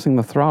wasn't pressing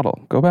the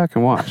throttle. Go back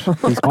and watch.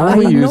 He's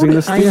only using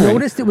the steering. I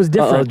noticed it was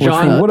different.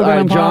 John would have been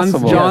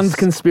impossible. John's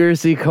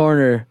conspiracy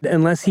corner.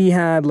 Unless he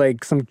had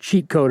like some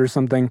cheat code or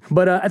something.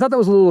 But I thought that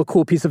was a little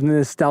cool piece of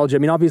nostalgia. I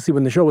mean, obviously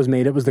when the show was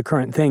made, it was the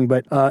current thing.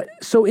 But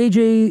so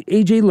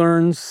AJ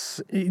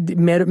learns.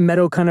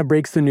 Meadow kind of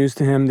breaks the news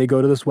to him. They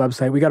go to this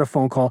website. We got a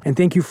phone call. And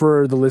thank you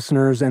for the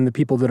listeners and the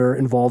people that are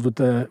involved with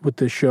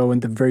the show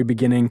at the very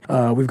beginning.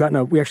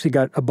 We actually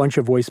got a bunch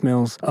of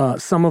voicemails.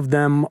 Some of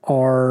them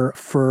are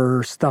for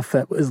stuff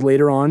that is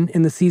later on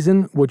in the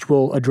season, which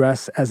we'll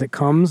address as it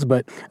comes.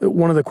 But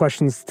one of the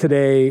questions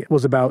today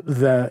was about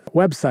the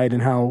website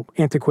and how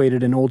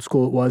antiquated and old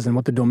school it was and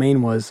what the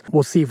domain was.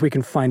 We'll see if we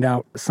can find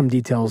out some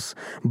details.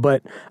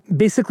 But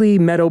basically,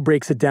 Meadow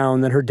breaks it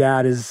down that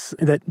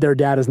their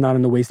dad is not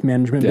in the waste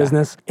management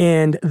business.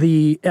 And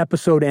the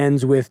episode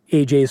ends with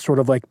AJ's sort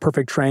of like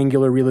perfect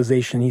triangular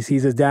realization. He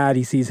sees his dad,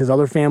 he sees his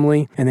other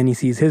family, and then he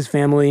sees his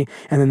family,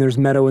 and then there's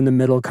Meadow in the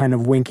middle kind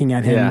of winking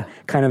at him,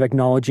 kind of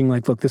acknowledging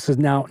like, look, this is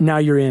now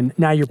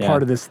you're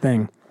part of this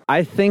thing.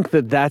 I think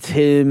that's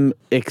him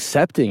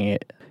accepting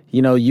it.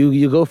 You know,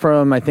 you go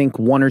from, I think,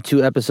 1 or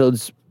 2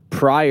 episodes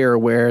prior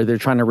where they're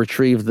trying to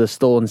retrieve the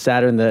stolen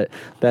Saturn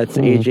that's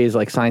AJ's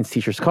like science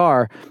teacher's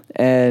car,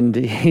 and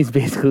he's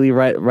basically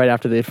right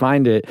after they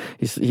find it,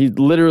 he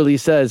literally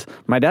says,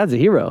 "My dad's a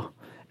hero."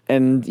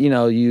 And, you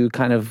know, you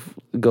kind of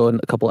go in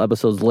a couple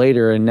episodes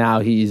later, and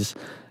now he's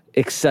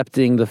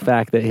accepting the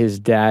fact that his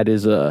dad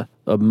is a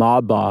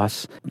mob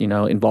boss, you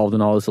know, involved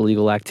in all this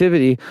illegal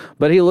activity.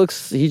 But he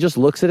just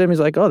looks at him. He's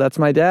like, "Oh, that's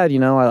my dad. You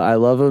know, I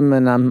love him,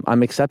 and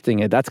I'm accepting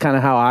it." That's kind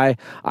of how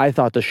I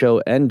thought the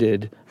show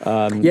ended.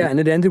 And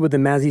it ended with the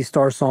Mazzy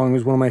Star song,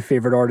 who's one of my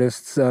favorite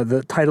artists.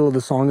 The title of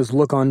the song is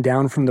 "Look On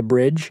Down from the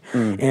Bridge,"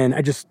 and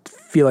I just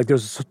feel like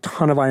there's a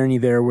ton of irony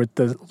there with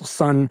the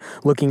son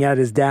looking at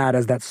his dad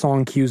as that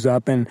song cues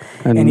up, and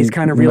he's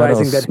kind of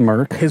realizing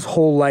that his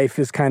whole life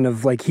is kind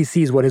of like, he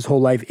sees what his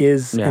whole life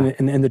is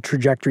and the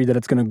trajectory that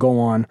it's going to go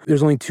on.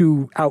 There's only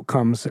 2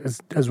 outcomes,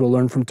 as we'll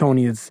learn from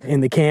Tony. It's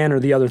in the can or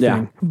the other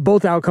thing.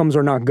 Both outcomes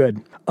are not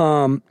good.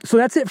 So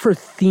that's it for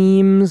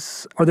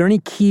themes. Are there any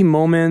key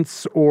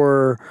moments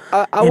or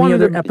any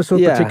other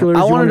episode particulars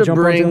I you want to jump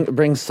onto?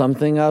 bring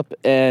something up,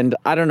 and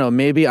I don't know,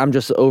 maybe I'm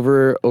just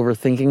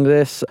overthinking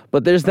this,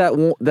 but there's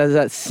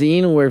that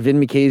scene where Vin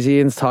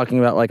Makazian's talking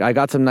about, like, I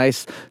got some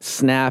nice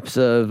snaps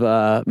of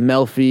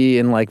Melfi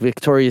and like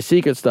Victoria's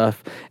Secret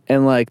stuff,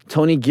 and like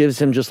Tony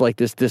gives him just like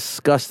this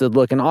disgusted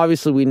look, and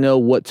obviously we know know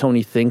what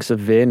Tony thinks of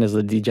Vin as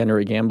a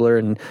degenerate gambler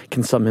and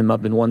can sum him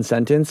up in one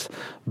sentence.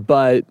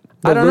 But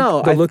I don't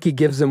know. The look he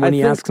gives him when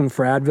he asks him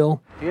for Advil.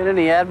 You get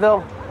any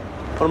Advil?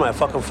 What am I, a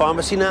fucking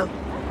pharmacy now?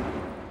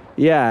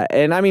 Yeah,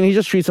 and I mean, he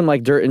just treats him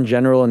like dirt in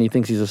general, and he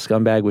thinks he's a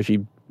scumbag, which he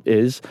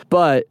is.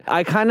 But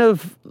I kind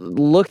of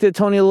looked at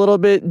Tony a little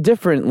bit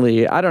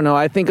differently. I don't know.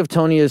 I think of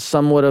Tony as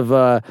somewhat of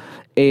a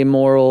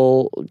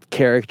amoral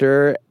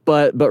character,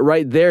 but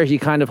right there he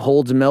kind of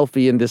holds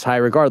Melfi in this high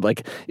regard.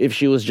 Like, if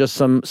she was just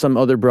some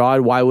other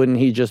broad, why wouldn't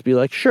he just be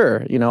like,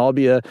 sure, I'll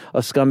be a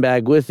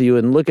scumbag with you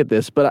and look at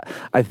this. But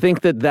I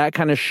think that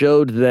kind of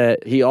showed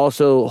that he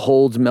also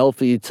holds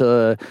Melfi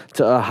to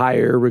a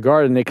higher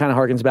regard, and it kind of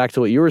harkens back to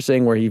what you were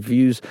saying, where he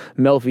views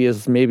Melfi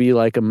as maybe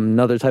like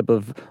another type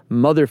of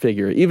mother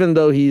figure, even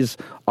though he's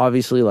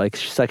obviously like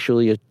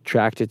sexually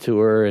attracted to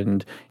her,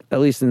 and at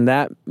least in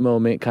that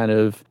moment kind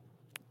of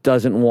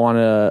doesn't want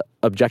to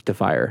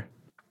objectify her.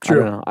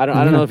 True. I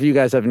don't know if you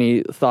guys have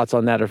any thoughts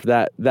on that, or if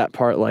that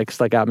part like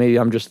stuck out. Maybe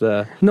I'm just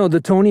No, the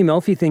Tony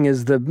Melfi thing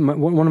is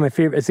one of my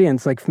favorite.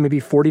 It's like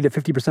maybe 40 to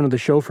 50% of the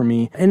show for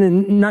me,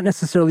 and not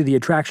necessarily the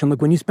attraction.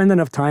 Look, when you spend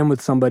enough time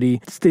with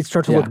somebody, they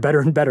start to look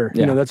better and better.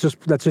 Yeah. That's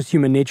just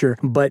human nature.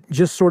 But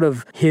just sort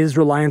of his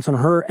reliance on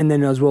her, and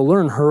then as we'll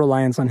learn, her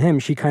reliance on him.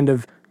 She kind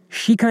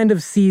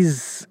of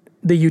sees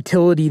the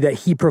utility that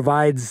he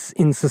provides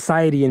in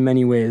society in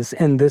many ways.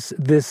 And this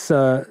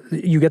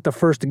you get the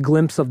first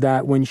glimpse of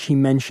that when she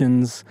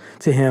mentions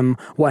to him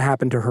what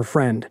happened to her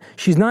friend.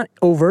 She's not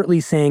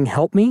overtly saying,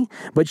 help me,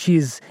 but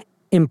she's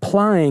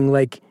implying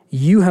like,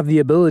 you have the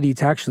ability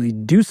to actually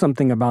do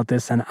something about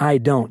this and I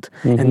don't.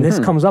 Mm-hmm. And this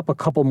comes up a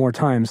couple more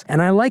times.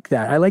 And I like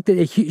that. I like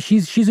that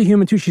she's a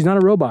human too. She's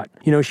not a robot.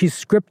 She's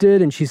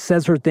scripted and she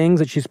says her things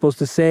that she's supposed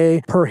to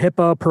say per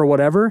HIPAA, per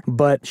whatever,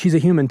 but she's a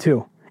human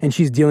too. And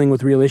she's dealing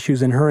with real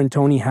issues, and her and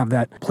Tony have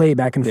that play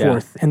back and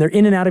forth. And they're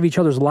in and out of each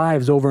other's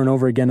lives over and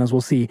over again, as we'll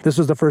see. This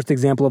was the first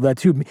example of that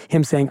too,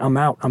 him saying, I'm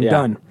out, I'm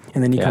done.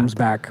 And then he comes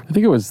back. I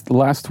think it was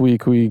last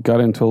week we got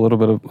into a little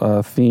bit of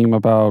a theme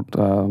about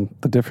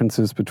the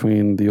differences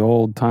between the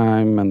old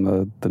time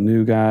and the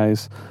new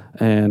guys.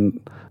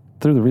 And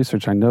through the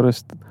research, I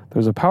noticed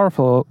there's a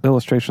powerful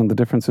illustration of the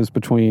differences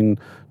between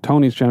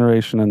Tony's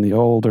generation and the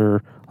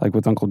older, like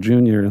with Uncle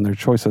Junior and their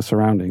choice of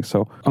surroundings.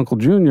 So Uncle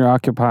Junior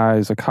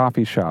occupies a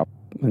coffee shop,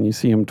 and you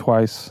see him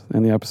twice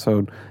in the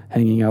episode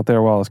hanging out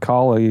there while his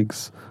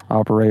colleagues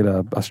operate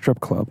a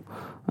strip club.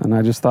 And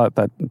I just thought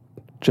that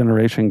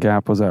generation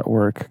gap was at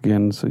work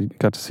again, so you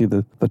got to see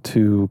the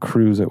two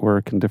crews at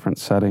work in different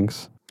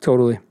settings.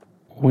 Totally.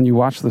 When you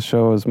watch the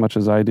show as much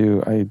as I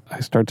do, I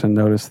start to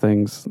notice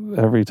things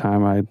every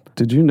time.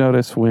 Did you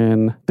notice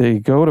when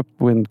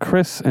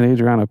Chris and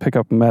Adriana pick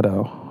up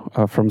Meadow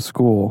from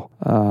school,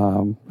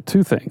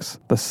 two things.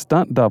 The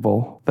stunt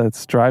double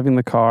that's driving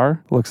the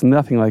car looks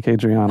nothing like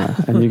Adriana,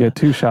 and you get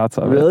two shots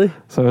of it. Really?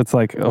 So it's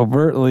like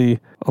overtly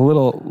a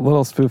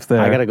little spoof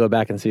there. I got to go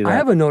back and see that. I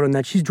have a note on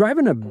that. She's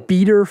driving a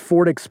beater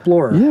Ford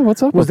Explorer. Yeah,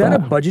 what's up with that? Was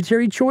that a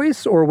budgetary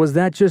choice, or was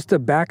that just a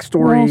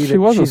backstory? Well, she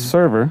was a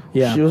server.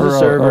 Yeah. She was a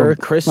server.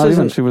 Chris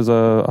isn't. She was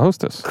a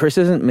hostess. Chris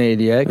isn't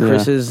made yet.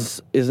 Chris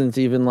isn't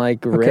even like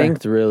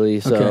ranked really.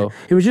 So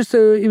it was just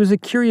it was a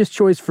curious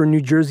choice for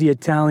New Jersey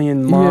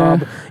Italian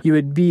mob. You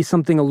would be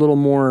something a little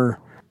more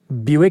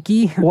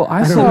Buick-y. Well,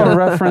 I saw a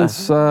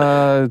reference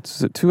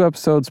 2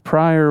 episodes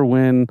prior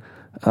when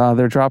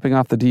they're dropping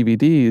off the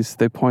DVDs.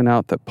 They point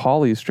out that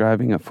Paulie's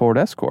driving a Ford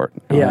Escort.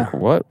 Like,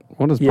 what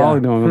is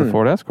Paulie doing with a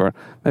Ford Escort?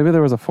 Maybe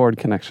there was a Ford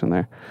connection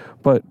there.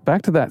 But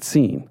back to that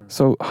scene.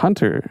 So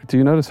Hunter, do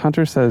you notice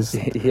Hunter says,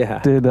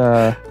 did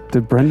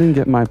Brendan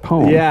get my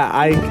poem? Yeah,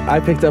 I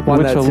picked up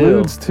on that too. Which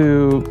alludes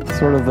to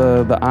sort of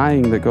the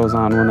eyeing that goes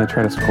on when they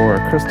try to score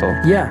a crystal.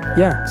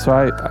 Yeah. So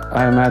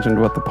I imagined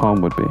what the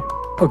poem would be.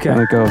 Okay.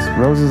 And it goes,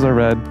 roses are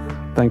red,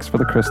 thanks for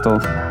the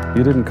crystal.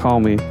 You didn't call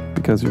me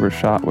because you were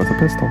shot with a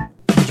pistol.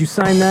 Did you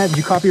sign that? Did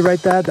you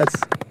copyright that? That's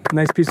a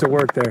nice piece of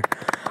work there.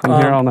 I'm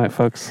here all night,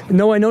 folks.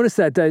 No, I noticed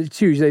that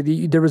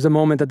too. There was a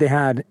moment that they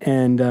had,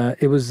 and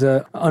it was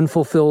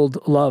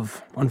unfulfilled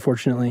love,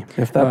 unfortunately.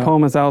 If that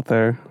poem is out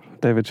there,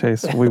 David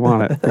Chase, we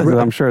want it. Because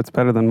I'm sure it's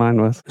better than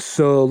mine was.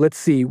 So let's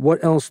see.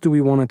 What else do we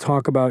want to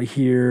talk about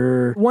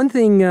here? One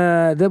thing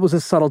that was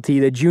a subtlety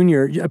that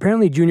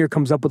Junior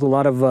comes up with a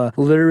lot of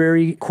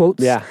literary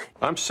quotes. Yeah.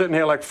 I'm sitting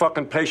here like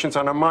fucking Patience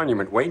on a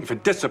monument, waiting for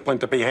discipline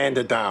to be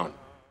handed down.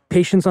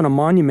 Patience on a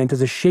monument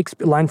is a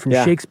line from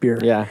Shakespeare.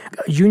 Yeah.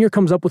 Junior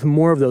comes up with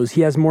more of those.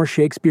 He has more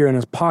Shakespeare in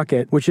his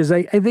pocket, which is,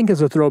 I think,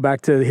 is a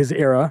throwback to his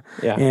era.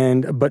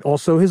 Yeah. But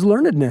also his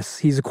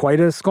learnedness. He's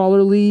quite a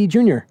scholarly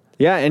Junior.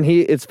 Yeah, and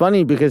it's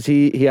funny because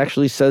he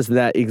actually says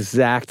that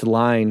exact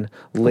line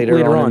later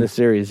on in the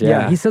series.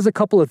 Yeah, he says a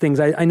couple of things.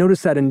 I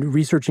noticed that in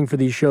researching for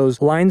these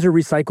shows. Lines are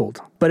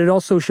recycled, but it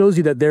also shows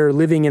you that they're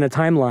living in a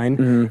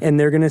timeline, and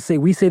they're going to say,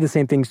 we say the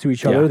same things to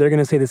each other. They're going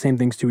to say the same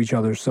things to each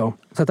other. So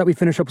I thought we'd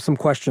finish up with some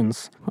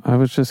questions. I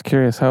was just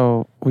curious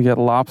how we get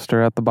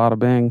lobster at the Bada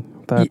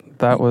Bing.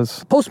 That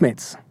was...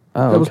 Postmates.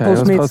 Oh, That was okay. It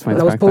was Postmates.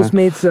 That was back then.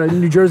 Postmates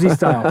New Jersey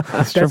style.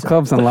 Strip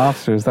clubs and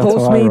lobsters. That's how I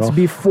Postmates roll.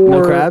 before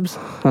No crabs?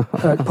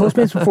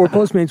 Postmates before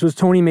Postmates was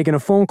Tony making a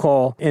phone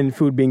call and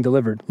food being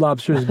delivered,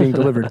 lobsters being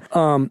delivered.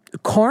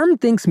 Carm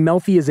thinks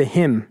Melfi is a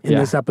him in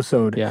this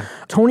episode. Yeah.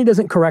 Tony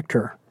doesn't correct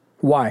her.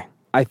 Why?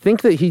 I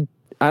think that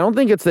I don't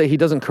think it's that he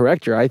doesn't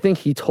correct her. I think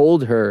he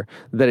told her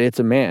that it's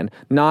a man,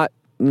 not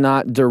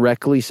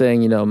directly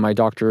saying, my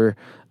doctor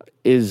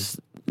is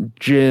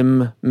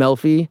Jim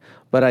Melfi,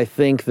 but I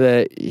think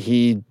that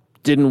he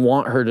didn't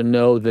want her to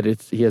know that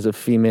he has a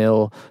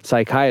female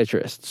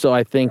psychiatrist. So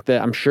I think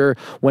that I'm sure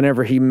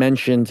whenever he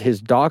mentioned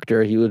his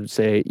doctor, he would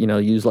say,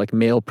 use like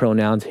male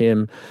pronouns,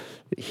 him,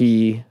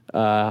 he,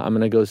 I'm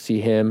going to go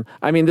see him.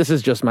 I mean, this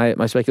is just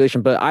my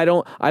speculation, but I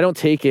don't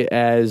take it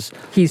as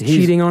he's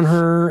cheating on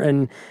her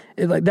and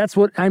that's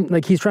what I'm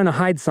like. He's trying to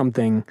hide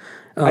something.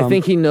 I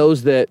think he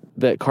knows that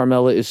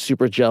Carmela is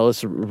super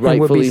jealous,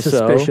 rightfully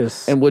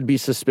suspicious. and would be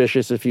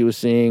suspicious if he was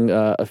seeing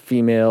a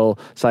female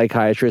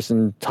psychiatrist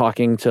and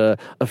talking to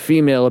a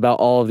female about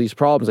all of these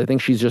problems. I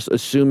think she's just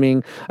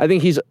assuming. I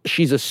think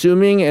she's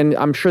assuming, and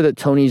I'm sure that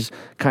Tony's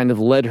kind of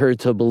led her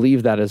to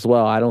believe that as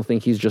well. I don't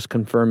think he's just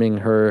confirming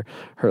her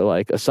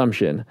like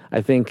assumption.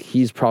 I think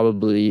he's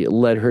probably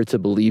led her to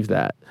believe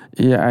that.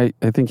 Yeah,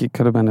 I think he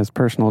could have been his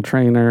personal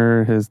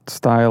trainer, his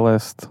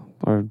stylist,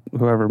 or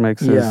whoever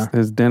makes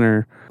his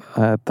dinner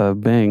at the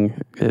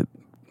Bing.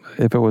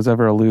 If it was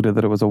ever alluded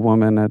that it was a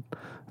woman at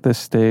this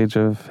stage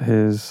of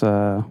his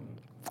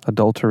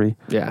adultery,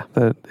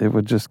 that it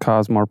would just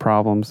cause more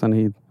problems, and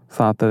he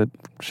thought that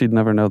she'd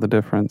never know the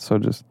difference, so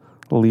just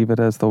leave it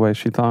as the way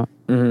she thought.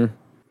 Mm-hmm.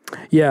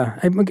 Yeah,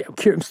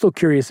 I'm still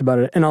curious about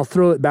it, and I'll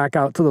throw it back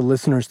out to the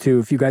listeners too.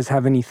 If you guys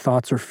have any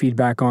thoughts or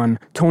feedback on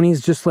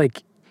Tony's just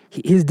like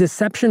his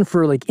deception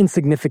for like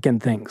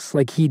insignificant things.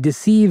 Like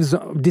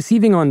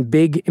deceiving on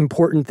big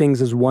important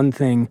things is one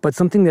thing, but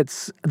something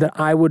that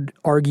I would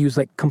argue is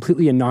like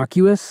completely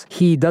innocuous.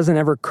 He doesn't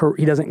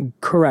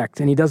correct,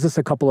 and he does this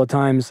a couple of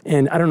times.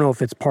 And I don't know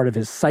if it's part of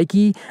his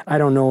psyche. I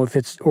don't know if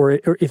it's or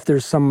if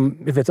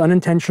it's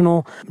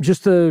unintentional.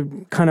 Just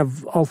to kind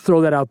of, I'll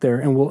throw that out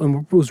there, and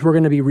we're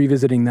going to be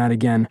revisiting that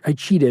again. I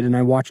cheated and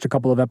I watched a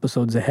couple of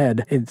episodes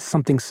ahead.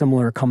 Something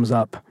similar comes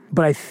up,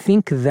 but I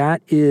think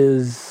that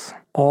is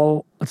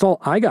that's all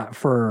I got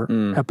for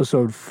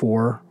episode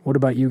 4. What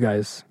about you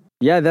guys?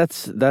 Yeah,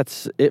 that's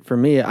it for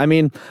me. I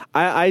mean,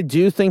 I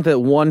do think that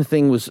one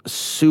thing was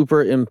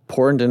super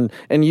important,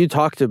 and you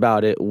talked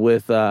about it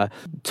with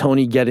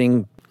Tony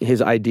getting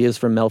his ideas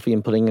from Melfi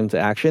and putting into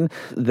action.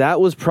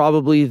 That was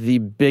probably the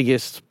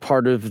biggest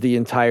part of the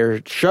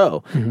entire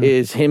show,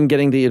 is him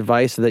getting the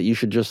advice that you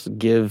should just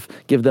give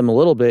them a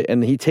little bit,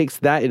 and he takes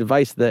that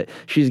advice that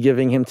she's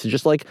giving him to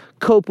just like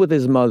cope with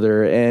his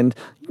mother and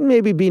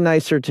maybe be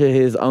nicer to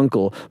his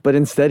uncle, but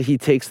instead he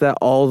takes that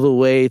all the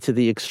way to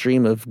the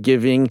extreme of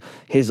giving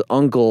his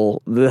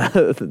uncle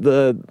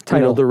the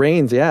title, the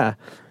reins,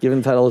 giving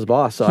the title as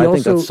boss. So I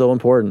think that's so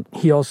important.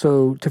 He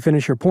also, to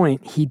finish your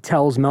point, he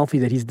tells Melfi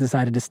that he's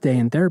decided to stay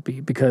in therapy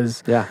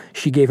because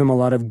she gave him a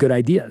lot of good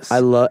ideas. I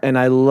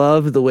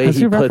love the way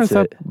he puts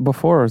it. That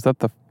before, or is that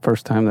the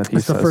first time that he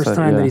says that? It's the first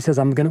time that he says,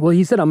 I'm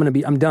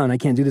done. I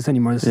can't do this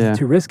anymore. This is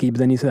too risky. But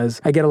then he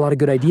says, I get a lot of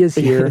good ideas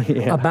here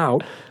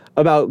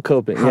about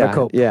coping. How to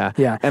cope. Yeah.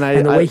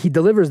 And the way he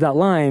delivers that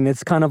line,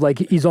 it's kind of like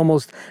he's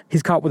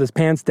caught with his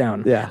pants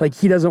down. Yeah. Like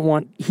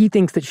he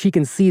thinks that she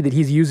can see that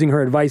he's using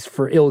her advice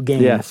for ill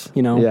gain. Yes.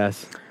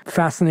 Yes.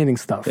 Fascinating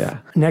stuff. Yeah.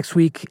 Next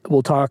week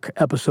we'll talk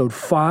episode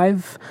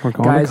 5. We're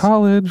going to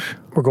college.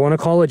 We're going to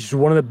college. It's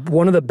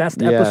one of the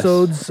best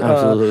episodes.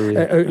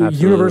 Absolutely.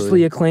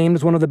 Universally acclaimed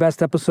as one of the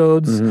best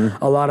episodes.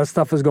 A lot of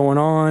stuff is going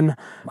on.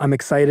 I'm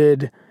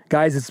excited.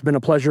 Guys, it's been a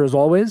pleasure as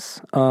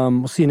always.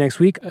 We'll see you next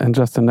week. And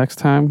Justin, next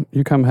time,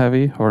 you come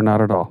heavy or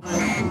not at all.